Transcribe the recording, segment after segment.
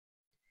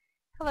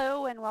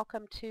Hello and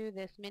welcome to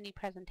this mini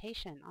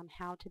presentation on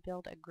how to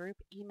build a group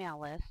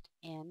email list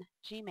in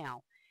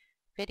Gmail.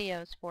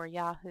 Videos for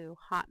Yahoo,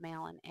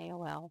 Hotmail, and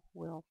AOL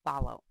will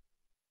follow.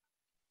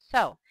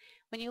 So,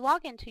 when you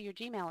log into your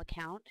Gmail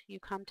account, you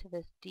come to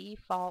this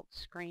default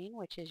screen,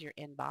 which is your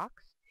inbox,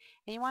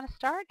 and you want to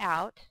start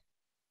out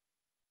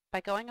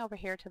by going over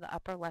here to the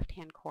upper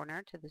left-hand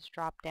corner to this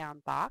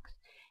drop-down box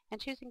and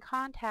choosing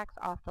Contacts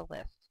off the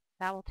list.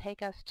 That will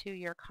take us to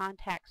your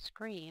contact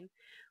screen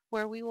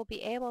where we will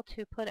be able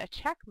to put a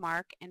check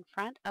mark in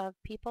front of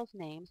people's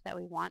names that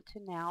we want to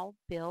now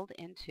build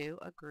into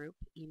a group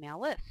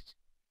email list.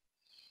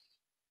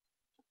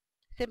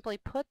 Simply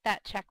put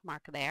that check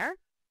mark there,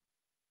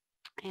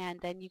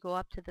 and then you go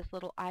up to this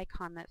little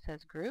icon that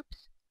says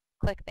Groups,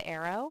 click the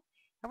arrow,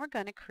 and we're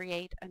going to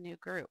create a new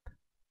group.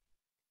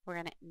 We're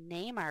going to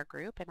name our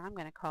group, and I'm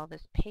going to call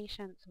this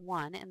Patients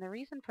 1. And the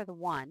reason for the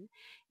 1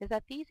 is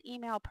that these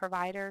email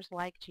providers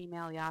like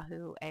Gmail,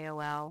 Yahoo,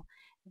 AOL,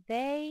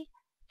 they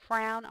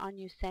frown on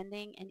you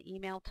sending an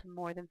email to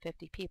more than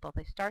 50 people.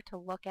 They start to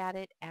look at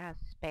it as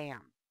spam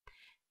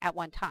at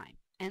one time.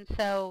 And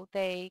so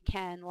they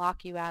can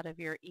lock you out of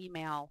your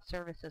email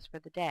services for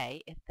the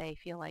day if they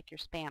feel like you're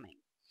spamming.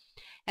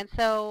 And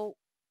so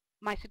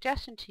my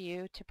suggestion to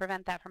you to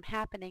prevent that from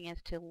happening is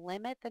to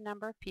limit the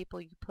number of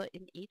people you put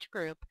in each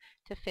group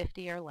to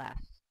 50 or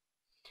less.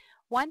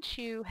 Once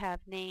you have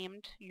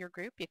named your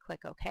group, you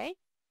click OK,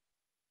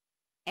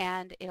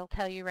 and it'll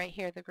tell you right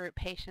here the group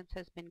Patients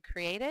has been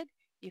created.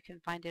 You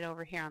can find it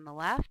over here on the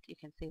left. You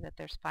can see that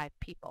there's 5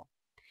 people.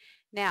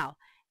 Now,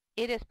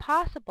 it is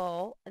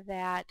possible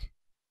that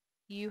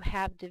you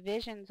have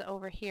divisions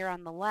over here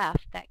on the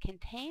left that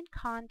contain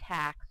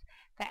contacts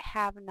that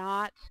have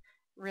not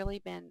really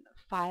been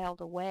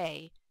filed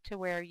away to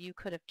where you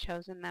could have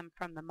chosen them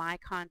from the My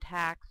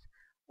Contacts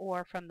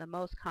or from the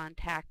Most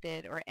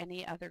Contacted or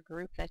any other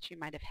group that you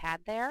might have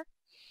had there.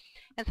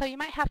 And so you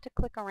might have to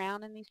click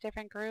around in these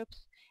different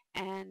groups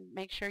and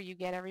make sure you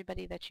get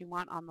everybody that you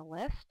want on the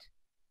list.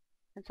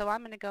 And so I'm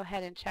going to go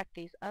ahead and check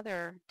these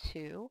other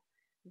 2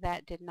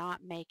 that did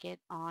not make it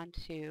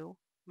onto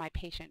my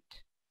Patient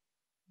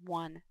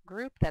 1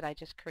 group that I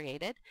just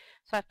created.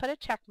 So I've put a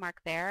check mark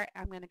there.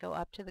 I'm going to go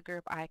up to the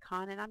group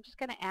icon, and I'm just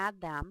going to add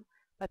them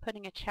by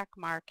putting a check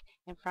mark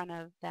in front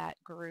of that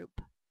group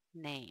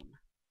name.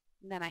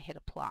 And then I hit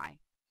apply.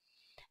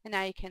 And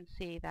now you can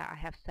see that I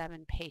have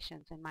 7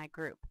 patients in my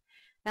group.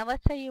 Now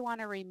let's say you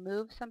want to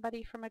remove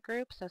somebody from a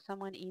group, so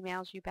someone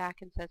emails you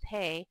back and says,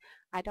 hey,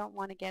 I don't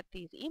want to get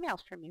these emails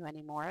from you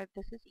anymore.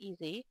 This is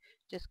easy.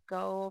 Just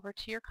go over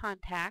to your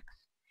contacts,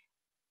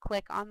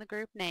 click on the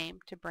group name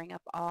to bring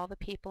up all the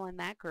people in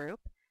that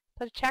group,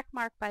 put a check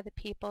mark by the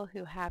people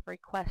who have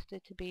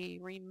requested to be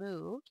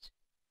removed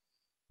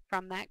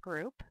from that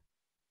group,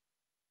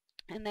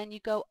 and then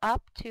you go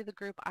up to the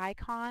group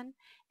icon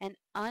and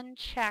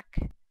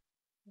uncheck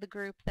the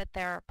group that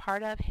they're a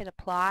part of, hit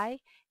apply,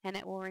 and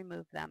it will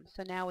remove them.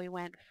 So now we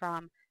went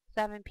from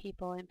 7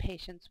 people in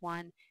Patients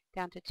 1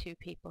 down to 2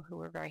 people who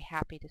were very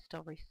happy to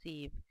still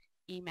receive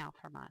email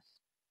from us.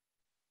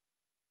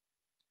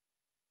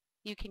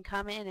 You can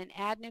come in and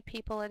add new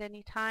people at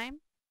any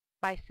time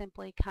by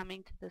simply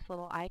coming to this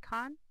little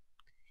icon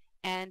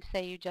and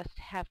say you just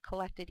have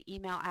collected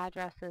email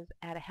addresses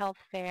at a health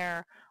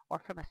fair or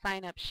from a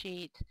sign-up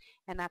sheet,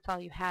 and that's all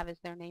you have is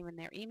their name and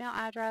their email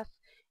address.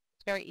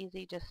 It's very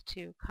easy just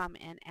to come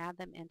and add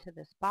them into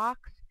this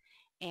box,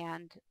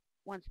 and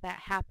once that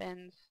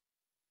happens,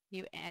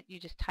 you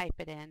just type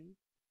it in,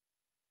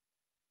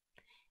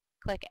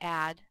 click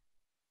add,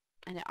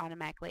 and it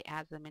automatically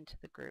adds them into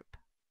the group.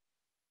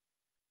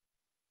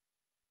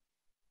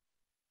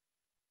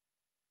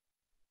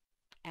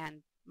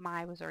 And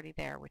my was already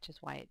there, which is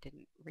why it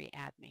didn't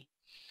re-add me.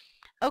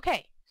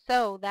 Okay,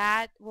 so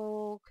that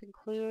will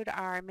conclude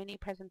our mini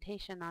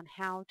presentation on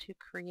how to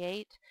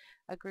create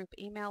a group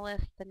email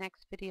list. The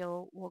next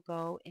video will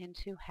go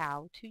into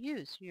how to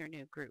use your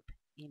new group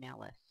email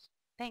list.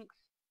 Thanks.